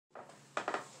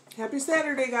Happy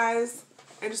Saturday, guys.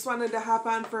 I just wanted to hop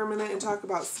on for a minute and talk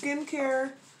about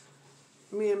skincare.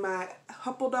 Me and my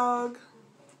Hupple dog.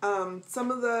 Some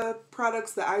of the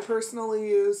products that I personally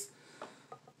use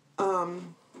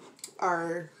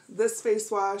are this face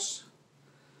wash.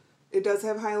 It does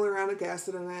have hyaluronic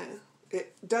acid in it.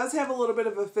 It does have a little bit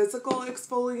of a physical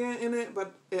exfoliant in it,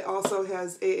 but it also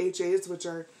has AHAs, which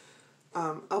are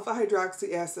alpha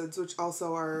hydroxy acids, which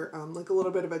also are like a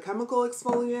little bit of a chemical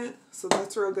exfoliant. So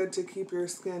that's real good to keep your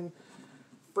skin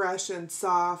fresh and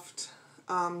soft.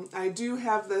 I do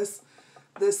have this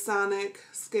Sonic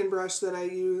skin brush that I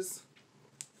use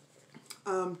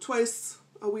twice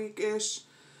a week-ish.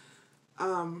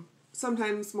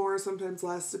 Sometimes more, sometimes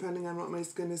less, depending on what my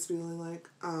skin is feeling like.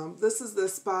 This is the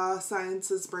Spa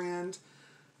Sciences brand.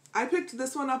 I picked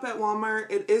this one up at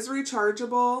Walmart. It is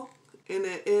rechargeable and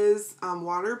it is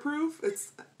waterproof.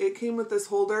 It came with this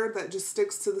holder that just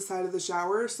sticks to the side of the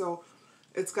shower, so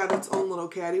it's got its own little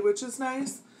caddy, which is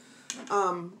nice.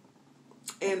 And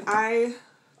I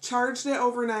charged it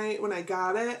overnight when I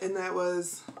got it, and that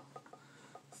was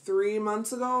 3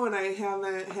 months ago, and I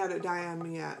haven't had it die on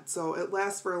me yet. So it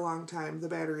lasts for a long time. The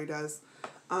battery does.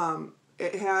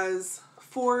 It has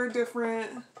four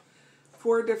different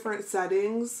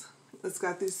settings. It's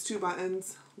got these two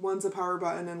buttons. One's a power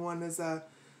button and one is a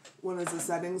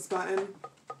settings button.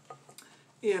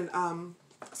 And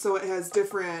so it has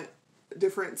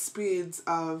different speeds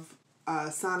of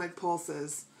sonic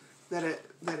pulses that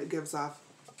it gives off.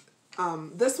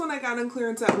 This one I got on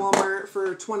clearance at Walmart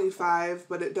for $25,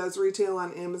 but it does retail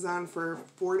on Amazon for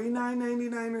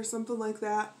 $49.99 or something like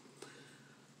that.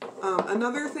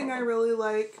 Another thing I really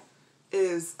like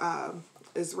is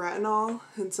retinol,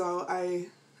 and so I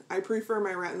prefer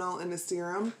my retinol in a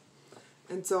serum,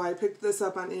 and so I picked this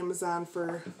up on Amazon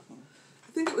for,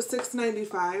 I think it was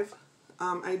 $6.95.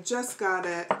 I just got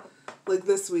it like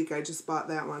this week. I just bought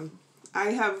that one.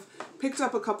 I have picked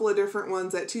up a couple of different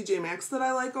ones at TJ Maxx that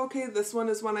I like. Okay, this one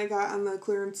is one I got on the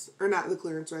clearance, or not the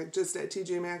clearance rack, just at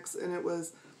TJ Maxx, and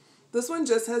this one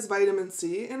just has vitamin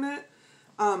C in it.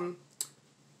 And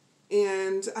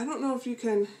I don't know if you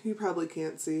probably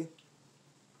can't see,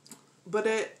 but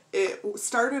it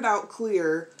started out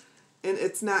clear, and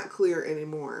it's not clear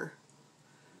anymore.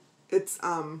 It's,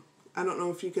 I don't know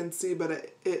if you can see, but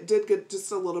it did get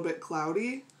just a little bit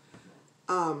cloudy.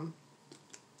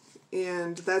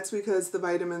 And that's because the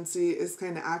vitamin C is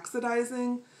kind of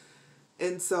oxidizing.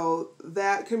 And so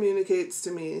that communicates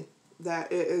to me that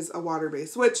it is a water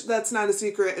base, which that's not a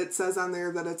secret. It says on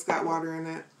there that it's got water in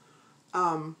it.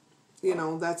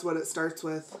 That's what it starts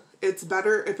with. It's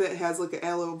better if it has like an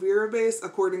aloe vera base,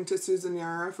 according to Susan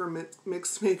Yara from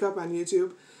Mixed Makeup on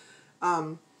YouTube.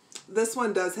 This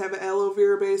one does have an aloe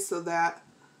vera base, so that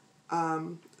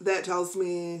tells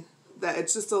me that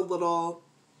it's just a little,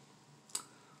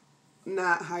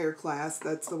 not higher class,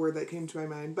 that's the word that came to my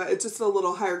mind, but it's just a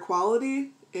little higher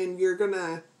quality, and your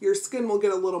skin will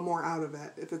get a little more out of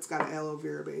it if it's got an aloe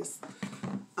vera base.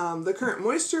 The current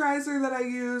moisturizer that I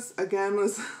use, again,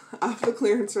 was off the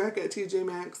clearance rack at TJ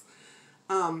Maxx.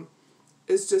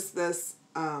 Is just this,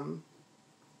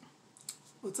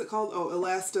 what's it called? Oh,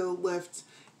 Elastalift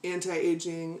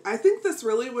Anti-Aging. I think this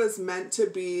really was meant to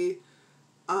be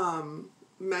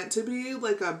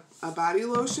like a body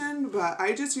lotion, but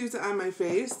I just use it on my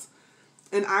face,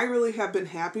 and I really have been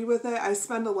happy with it. I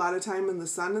spend a lot of time in the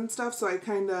sun and stuff, so I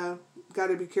kind of got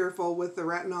to be careful with the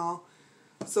retinol.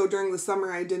 So during the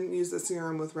summer, I didn't use a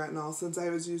serum with retinol since I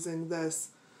was using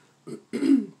this.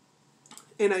 And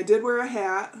I did wear a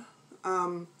hat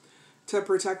to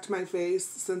protect my face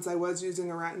since I was using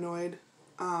a retinoid,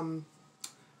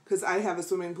 because I have a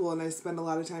swimming pool and I spend a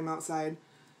lot of time outside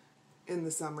in the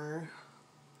summer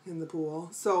in the pool.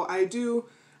 So I do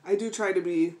try to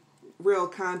be real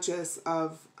conscious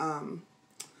of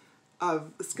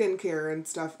skincare and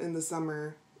stuff in the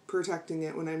summer, protecting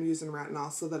it when I'm using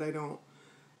retinol so that I don't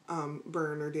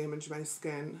burn or damage my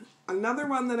skin. Another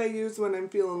one that I use when I'm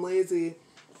feeling lazy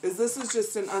is this is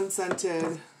just an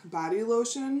unscented body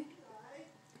lotion,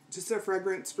 just a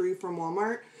fragrance-free from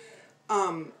Walmart.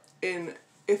 And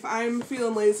if I'm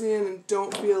feeling lazy and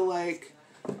don't feel like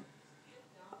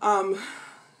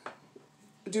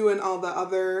doing all the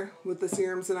other with the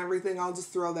serums and everything, I'll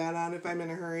just throw that on if I'm in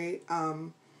a hurry.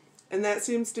 And that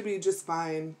seems to be just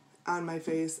fine on my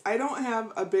face. I don't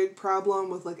have a big problem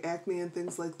with like acne and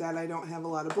things like that. I don't have a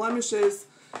lot of blemishes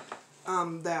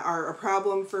that are a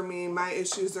problem for me. My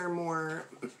issues are more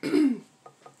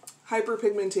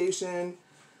hyperpigmentation,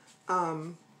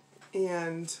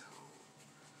 and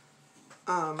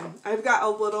I've got a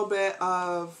little bit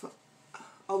of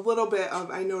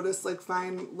I noticed like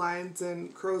fine lines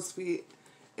and crow's feet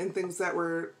and things that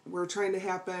were trying to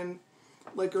happen,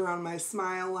 like around my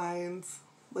smile lines.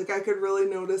 Like I could really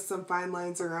notice some fine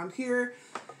lines around here.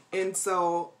 And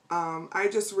so I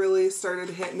just really started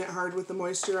hitting it hard with the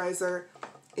moisturizer,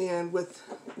 and with,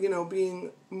 you know,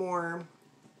 being more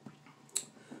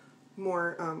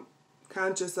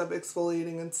conscious of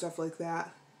exfoliating and stuff like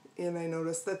that. And I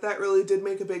noticed that that really did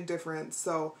make a big difference.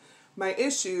 So my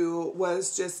issue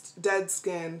was just dead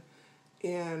skin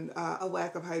and a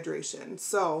lack of hydration.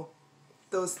 So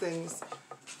those things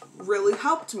really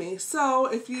helped me. So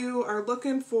if you are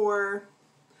looking for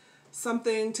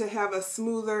something to have a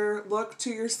smoother look to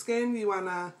your skin, you want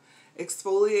to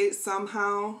exfoliate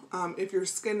somehow. If your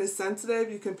skin is sensitive,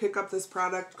 you can pick up this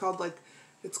product called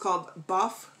it's called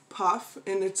Buff Puff,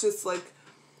 and it's just like,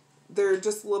 they're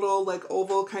just little like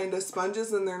oval kind of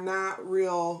sponges, and they're not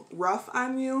real rough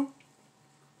on you.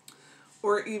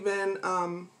 Or even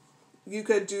you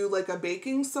could do like a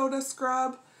baking soda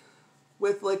scrub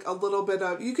with like a little bit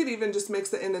of, you could even just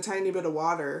mix it in a tiny bit of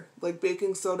water, like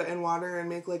baking soda and water, and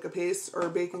make like a paste, or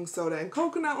baking soda and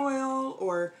coconut oil.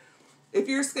 Or if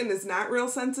your skin is not real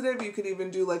sensitive, you could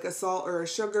even do like a salt or a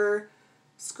sugar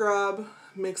scrub,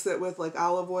 mix it with like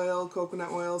olive oil,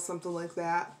 coconut oil, something like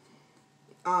that.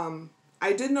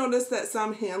 I did notice that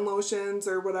some hand lotions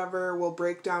or whatever will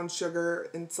break down sugar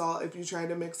and salt if you try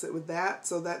to mix it with that.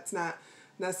 So that's not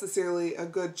necessarily a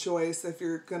good choice if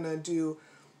you're gonna do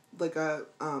like a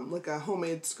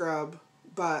homemade scrub.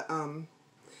 But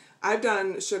I've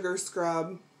done sugar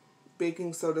scrub,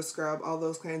 baking soda scrub, all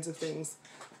those kinds of things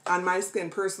on my skin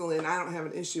personally, and I don't have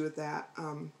an issue with that.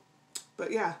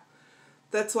 But yeah,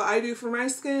 that's what I do for my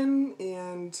skin,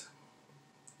 and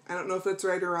I don't know if it's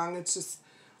right or wrong. It's just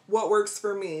what works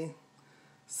for me.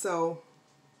 So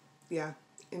yeah,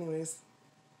 anyways,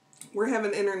 we're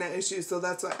having internet issues, so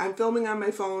that's why I'm filming on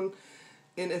my phone.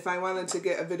 And if I wanted to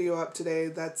get a video up today,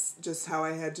 that's just how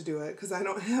I had to do it, because I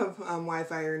don't have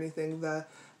Wi-Fi or anything. The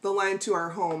line to our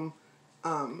home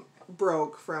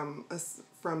broke from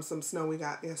some snow we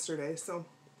got yesterday. So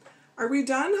are we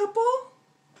done, Hupple?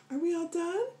 Are we all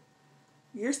done?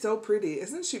 You're so pretty.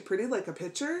 Isn't she pretty like a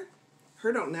picture?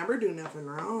 Her don't never do nothing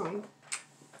wrong.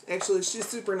 Actually, she's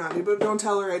super naughty, but don't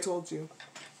tell her I told you.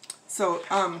 So,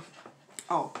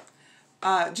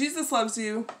 Jesus loves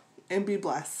you, and be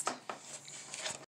blessed.